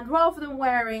 and rather than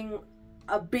wearing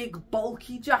a big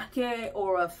bulky jacket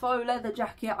or a faux leather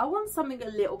jacket, I want something a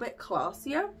little bit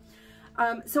classier.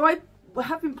 So I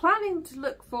have been planning to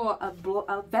look for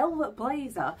a velvet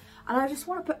blazer, and I just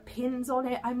want to put pins on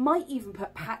it. I might even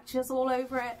put patches all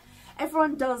over it.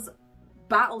 Everyone does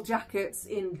battle jackets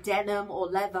in denim or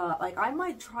leather. Like, I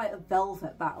might try a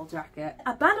velvet battle jacket.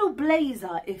 A battle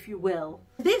blazer, if you will.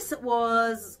 This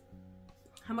was,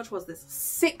 how much was this?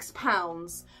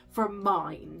 £6 from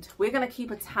Mind. We're gonna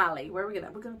keep a tally. Where are we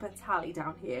gonna? We're gonna put a tally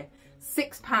down here.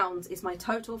 £6 is my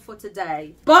total for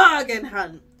today. Bargain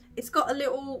hunt. It's got a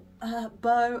little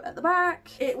bow at the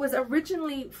back. It was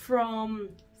originally from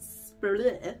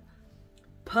Per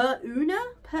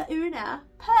Una,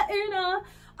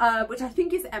 which I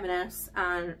think is M&S,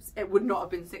 and it would not have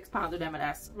been £6 at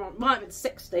M&S. It might have been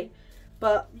 60,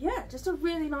 but yeah, just a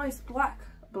really nice black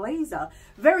blazer.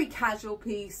 Very casual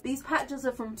piece. These patches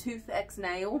are from Tooth X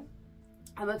Nail.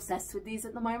 I'm obsessed with these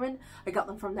at the moment. I got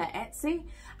them from their Etsy,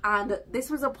 and this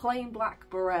was a plain black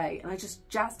beret, and I just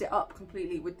jazzed it up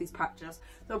completely with these patches.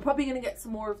 So I'm probably going to get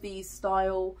some more of these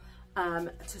style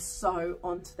to sew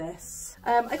onto this.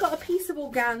 I got a piece of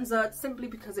organza simply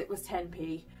because it was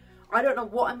 10p. I don't know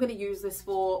what I'm going to use this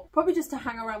for. Probably just to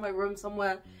hang around my room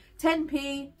somewhere.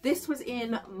 10p. This was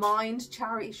in Mind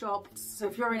charity shop. So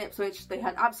if you're in Ipswich, they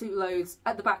had absolute loads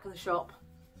at the back of the shop.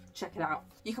 Check it out.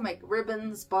 You can make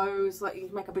ribbons, bows, like you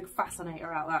can make a big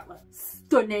fascinator out of that. Like,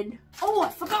 stunning. Oh, I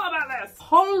forgot about this.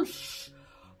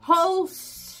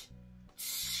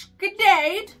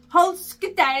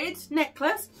 Holskadade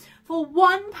necklace for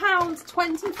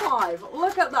 £1.25.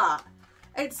 Look at that.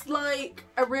 It's like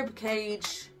a rib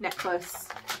cage necklace.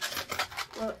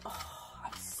 Well, oh,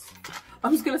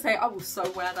 I'm just gonna say I will so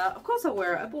wear that. Of course I'll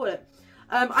wear it. I bought it.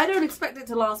 I don't expect it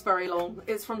to last very long.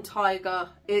 It's from Tiger.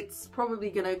 It's probably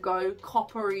gonna go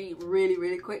coppery really,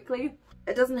 really quickly.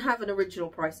 It doesn't have an original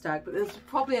price tag, but there's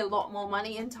probably a lot more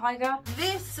money in Tiger.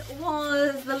 This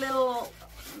was the little,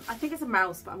 I think it's a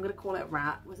mouse, but I'm gonna call it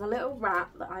rat. It was a little rat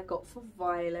that I got for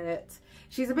Violet.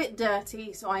 She's a bit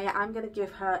dirty, so I am gonna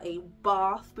give her a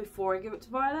bath before I give it to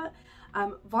Violet.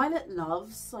 Violet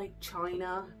loves like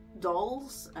China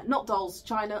dolls, not dolls,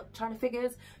 China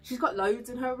figures. She's got loads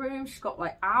in her room. She's got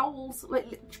like owls,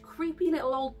 like creepy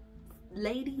little old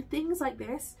lady things like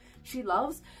this. She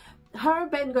loves. Her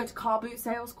and Ben go to car boot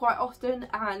sales quite often,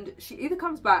 and she either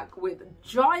comes back with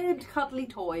giant cuddly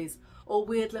toys or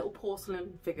weird little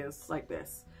porcelain figures like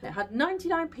this. It had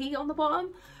 99p on the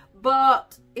bottom,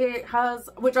 but it has,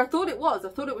 which I thought it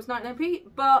was 99p,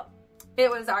 but it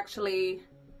was actually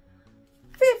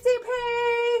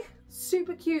 50p.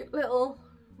 Super cute little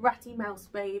ratty mouse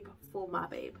babe for my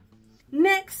babe.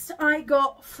 Next I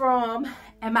got from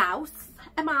a mouse.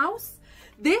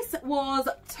 This was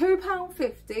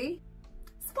 £2.50.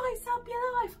 Spice up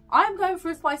your life. I'm going for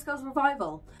a Spice Girls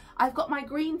revival. I've got my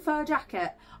green fur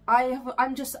jacket.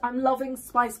 I'm loving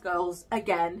Spice Girls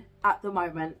again at the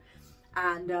moment.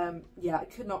 And yeah, I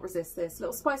could not resist this.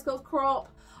 Little Spice Girls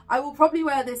crop. I will probably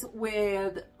wear this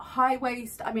with high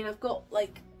waist. I mean, I've got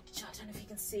like, I don't know if you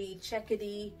can see,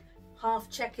 checkedy, half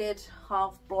checkered,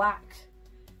 half black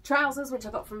trousers, which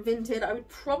I got from Vinted. I would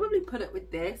probably put it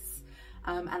with this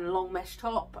and a long mesh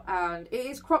top, and it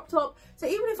is crop top. So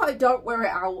even if I don't wear it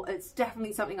out, it's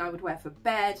definitely something I would wear for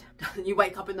bed. You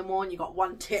wake up in the morning, you got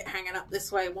one tit hanging up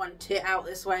this way, one tit out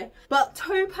this way. But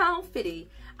 £2.50,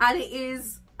 and it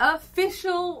is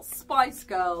official Spice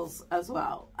Girls as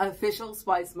well. Official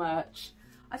Spice merch.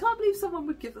 I can't believe someone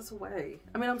would give this away.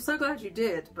 I mean, I'm so glad you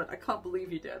did, but I can't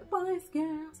believe you did. Spice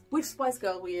Girls. Which Spice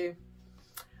Girl were you?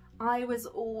 I was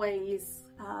always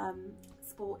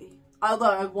sporty.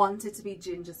 Although I wanted to be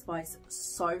Ginger Spice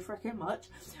so freaking much.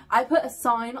 I put a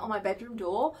sign on my bedroom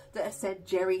door that said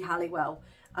Jerry Halliwell.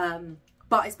 But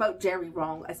I spelled Jerry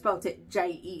wrong. I spelled it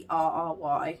Jerry.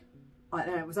 I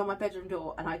don't know, it was on my bedroom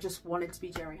door, and I just wanted to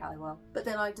be Jerry Halliwell. But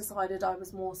then I decided I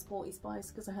was more Sporty Spice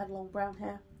because I had long brown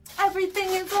hair. Everything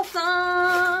is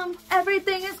awesome!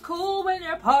 Everything is cool when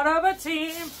you're part of a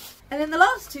team! And then the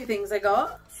last two things I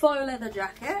got, faux leather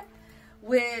jacket,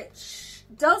 which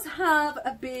does have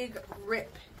a big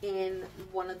rip in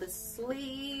one of the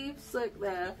sleeves, look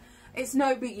there. It's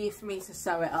no biggie for me to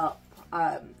sew it up.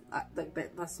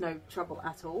 That's no trouble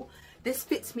at all. This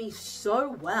fits me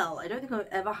so well. I don't think I've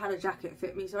ever had a jacket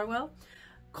fit me so well.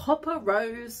 Copper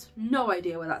Rose, no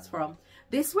idea where that's from.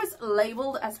 This was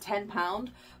labelled as £10,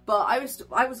 but I was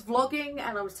vlogging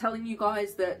and I was telling you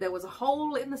guys that there was a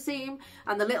hole in the seam,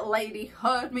 and the little lady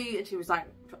heard me and she was like,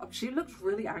 she looked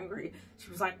really angry.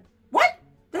 She was like, what?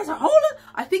 There's a hole in?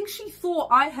 I think she thought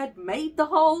I had made the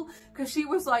hole, because she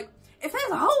was like, if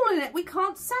there's a hole in it, we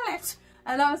can't sell it.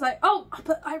 And I was like, oh,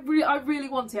 but I really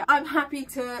want it. I'm happy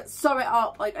to sew it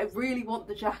up. Like, I really want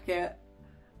the jacket.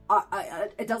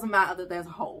 It doesn't matter that there's a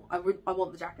hole. I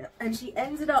want the jacket. And she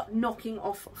ended up knocking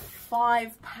off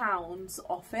 £5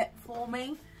 off it for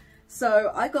me.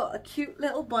 So I got a cute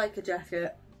little biker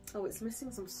jacket. Oh, it's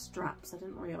missing some straps. I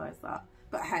didn't realise that.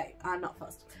 But hey, I'm not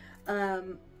fussed.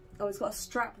 Oh, it's got a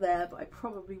strap there, but I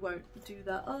probably won't do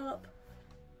that up.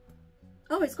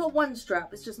 Oh, it's got one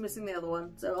strap. It's just missing the other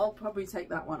one. So I'll probably take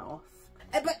that one off.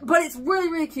 But it's really,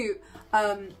 really cute.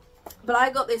 But I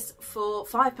got this for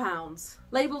 £5.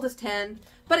 Labelled as 10,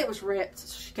 but it was ripped.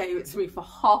 So she gave it to me for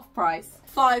half price.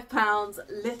 £5,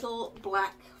 little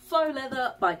black faux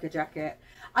leather biker jacket.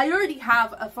 I already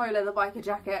have a faux leather biker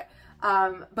jacket,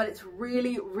 but it's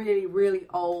really, really, really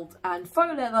old. And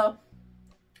faux leather,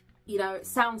 you know, it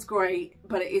sounds great,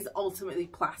 but it is ultimately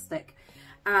plastic.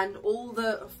 And all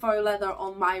the faux leather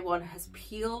on my one has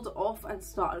peeled off and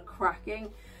started cracking.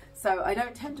 So I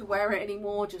don't tend to wear it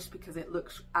anymore just because it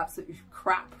looks absolutely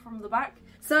crap from the back.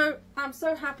 So I'm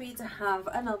so happy to have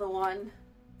another one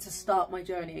to start my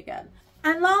journey again.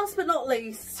 And last but not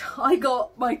least, I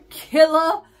got my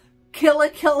killer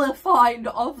find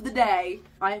of the day.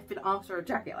 I have been after a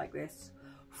jacket like this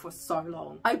for so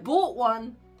long. I bought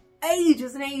one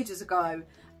ages and ages ago,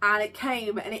 and it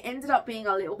came and it ended up being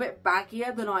a little bit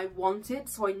baggier than I wanted,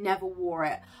 so I never wore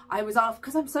it. I was after,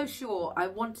 because I'm so short, I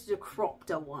wanted a cropped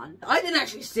one. I didn't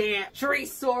actually see it. Cherise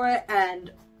saw it,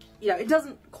 and you know, it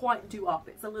doesn't quite do up.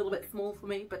 It's a little bit small for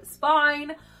me, but it's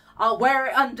fine. I'll wear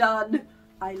it undone.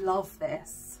 I love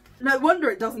this. No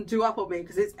wonder it doesn't do up on me,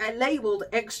 because it's labelled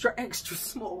extra, extra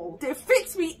small. It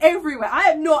fits me everywhere. I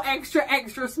am not extra,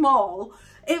 extra small.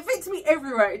 It fits me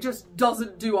everywhere, it just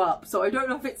doesn't do up. So I don't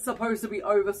know if it's supposed to be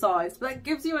oversized, but that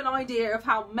gives you an idea of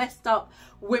how messed up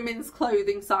women's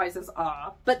clothing sizes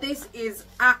are. But this is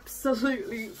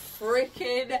absolutely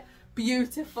freaking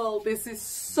beautiful. This is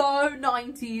so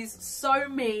 90s, so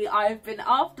me. I've been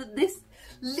after this,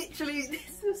 literally,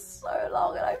 this is so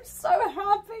long, and I'm so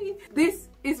happy. This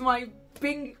is my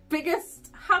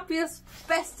biggest, happiest,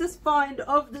 bestest find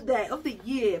of the day, of the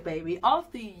year, baby,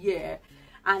 of the year.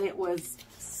 And it was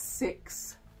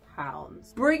 £6,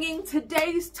 bringing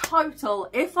today's total,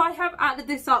 if I have added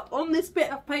this up on this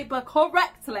bit of paper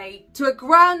correctly, to a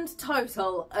grand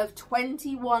total of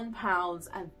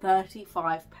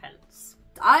 £21.35.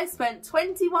 I spent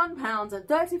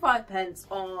 £21.35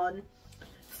 on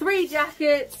 3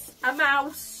 jackets, a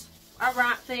mouse, a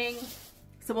rat thing,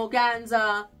 some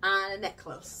organza, and a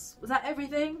necklace. Was that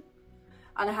everything?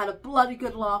 And I had a bloody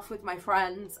good laugh with my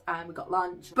friends, and we got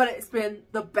lunch. But it's been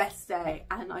the best day,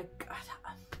 and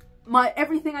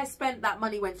everything I spent, that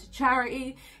money went to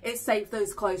charity. It saved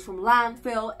those clothes from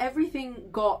landfill. Everything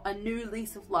got a new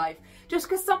lease of life. Just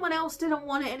because someone else didn't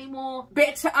want it anymore.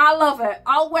 Bitch, I love it.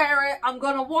 I'll wear it. I'm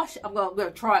gonna wash it. I'm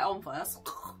gonna try it on first.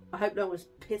 I hope no one's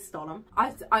pissed on them.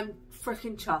 I'm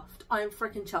freaking chuffed. I am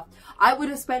freaking chuffed. I would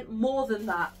have spent more than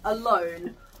that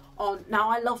alone on, now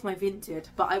I love my Vinted,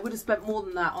 but I would have spent more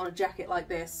than that on a jacket like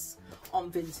this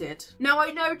on Vinted. Now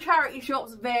I know charity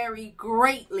shops vary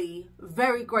greatly,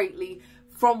 very greatly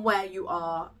from where you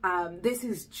are. This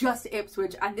is just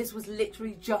Ipswich, and this was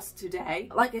literally just today.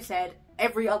 Like I said,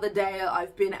 every other day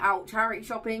I've been out charity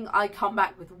shopping, I come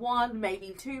back with 1,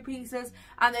 maybe 2 pieces,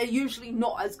 and they're usually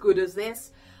not as good as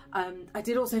this. I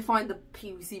did also find the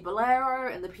PVC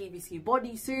bolero and the PVC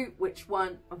bodysuit, which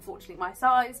weren't unfortunately my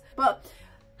size, but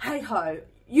hey ho,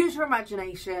 use your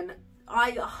imagination.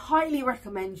 I highly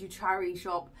recommend you charity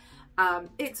shop.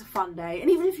 It's a fun day,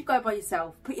 and even if you go by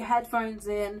yourself, put your headphones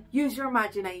in, use your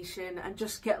imagination, and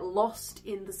just get lost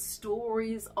in the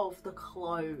stories of the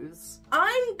clothes.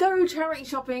 I go charity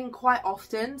shopping quite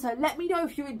often, so let me know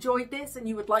if you enjoyed this and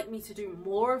you would like me to do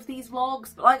more of these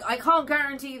vlogs. Like, I can't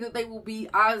guarantee that they will be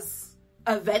as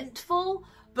eventful,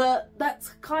 but that's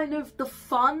kind of the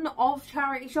fun of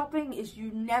charity shopping, is you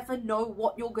never know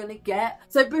what you're gonna get.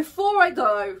 So before I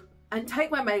go and take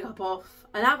my makeup off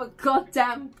and have a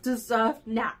goddamn deserved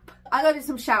nap, I gotta do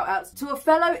some shout outs to a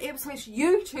fellow Ipswich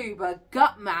YouTuber,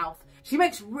 Gutmouth. She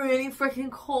makes really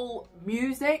freaking cool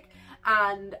music,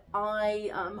 and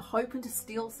I am hoping to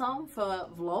steal some for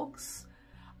vlogs.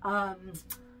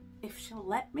 If she'll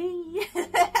let me.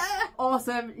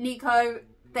 Awesome, Nico.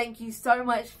 Thank you so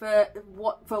much for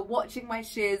watching my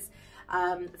shiz,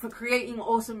 for creating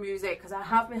awesome music, because I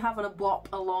have been having a bop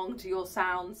along to your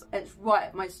sounds. It's right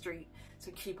up my street, so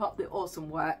keep up the awesome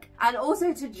work. And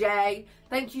also to Jay,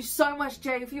 thank you so much,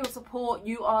 Jay, for your support.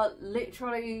 You are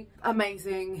literally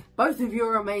amazing. Both of you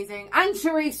are amazing. And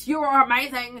Cherise, you are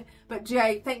amazing. But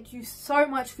Jay, thank you so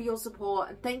much for your support,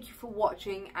 and thank you for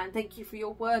watching, and thank you for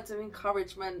your words of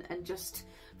encouragement, and just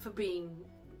for being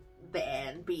there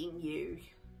and being you.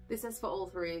 This is for all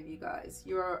 3 of you guys.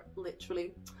 You are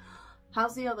literally...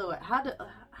 How's the other way?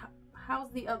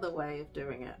 How's the other way of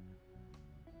doing it?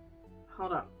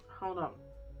 Hold on.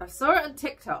 I saw it on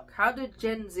TikTok. How did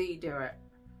Gen Z do it?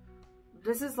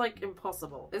 This is like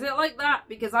impossible. Is it like that?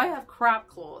 Because I have crab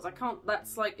claws. I can't,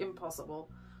 that's like impossible.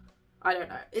 I don't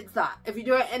know. It's that. If you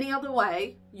do it any other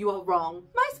way, you are wrong.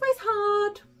 My space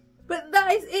hard. But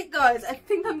that is it, guys. I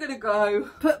think I'm gonna go.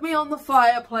 Put me on the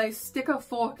fireplace, stick a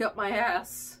fork up my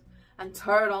ass, and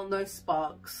turn on those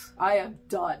sparks. I am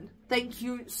done. Thank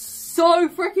you so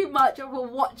freaking much for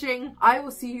watching. I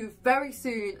will see you very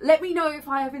soon. Let me know if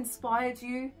I have inspired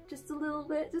you just a little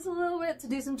bit to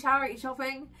do some charity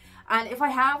shopping. And if I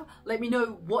have, let me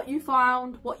know what you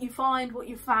found, what you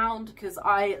found, because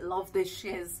I love this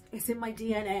shiz. It's in my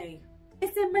DNA.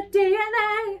 It's in my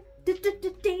DNA.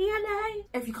 DNA.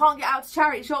 If you can't get out to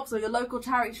charity shops, or your local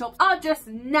charity shops are just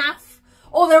naff,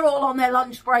 or they're all on their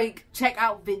lunch break, check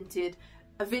out Vinted.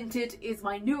 Vinted is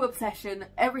my new obsession.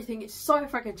 Everything is so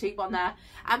freaking cheap on there.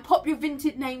 And pop your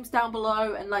Vinted names down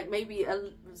below, and like maybe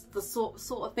the sort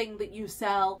of thing that you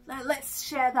sell. Let's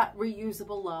share that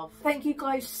reusable love. Thank you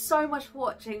guys so much for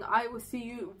watching. I will see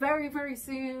you very, very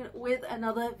soon with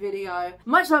another video.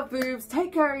 Much love, boobs.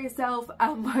 Take care of yourself,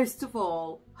 and most of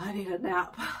all, I need a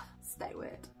nap. Stay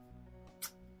weird.